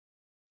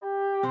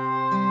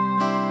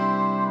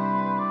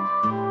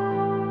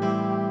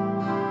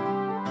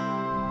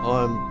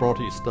I'm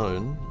Bronte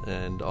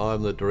and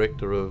I'm the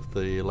Director of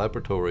the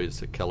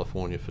Laboratories at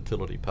California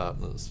Fertility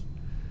Partners.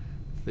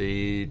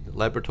 The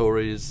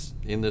laboratories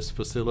in this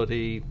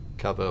facility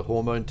cover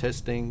hormone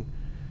testing,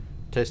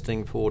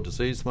 testing for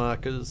disease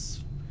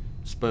markers,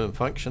 sperm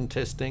function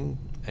testing,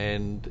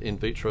 and in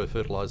vitro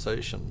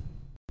fertilization.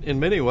 In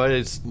many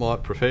ways, my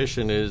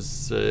profession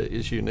is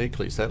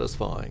uniquely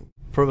satisfying.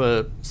 From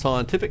a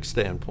scientific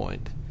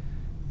standpoint,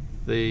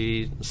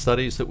 the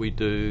studies that we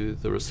do,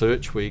 the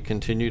research we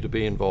continue to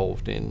be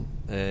involved in,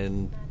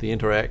 and the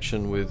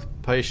interaction with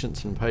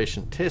patients and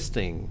patient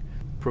testing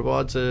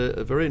provides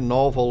a very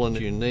novel and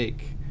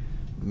unique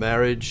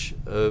marriage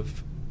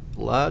of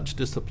large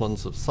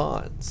disciplines of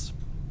science,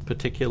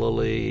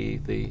 particularly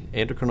the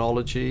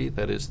endocrinology,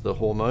 that is the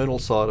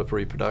hormonal side of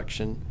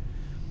reproduction,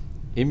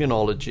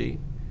 immunology,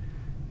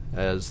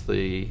 as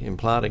the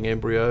implanting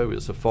embryo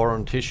is a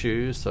foreign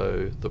tissue,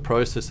 so the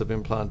process of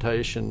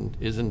implantation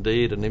is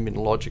indeed an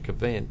immunologic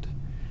event.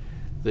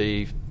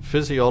 The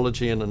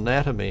physiology and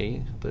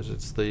anatomy, that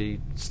it's the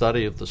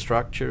study of the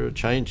structure,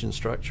 change in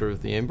structure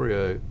of the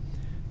embryo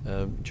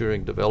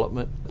during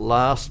development.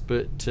 Last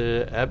but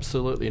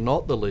absolutely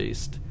not the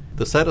least,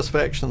 the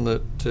satisfaction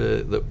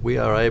that we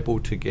are able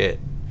to get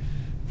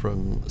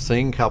from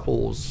seeing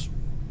couples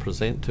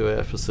present to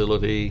our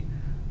facility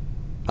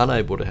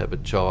unable to have a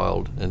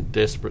child and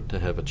desperate to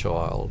have a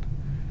child,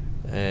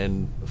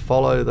 and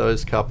follow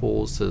those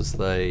couples as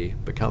they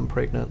become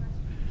pregnant,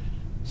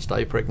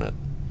 stay pregnant,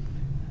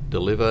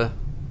 deliver,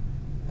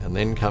 and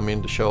then come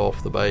in to show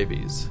off the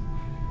babies,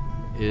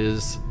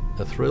 is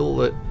a thrill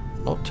that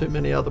not too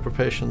many other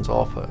professions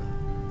offer.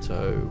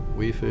 So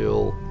we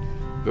feel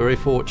very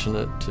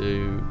fortunate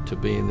to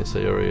be in this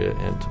area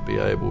and to be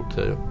able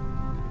to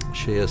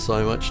share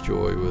so much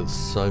joy with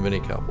so many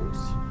couples.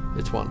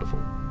 It's wonderful.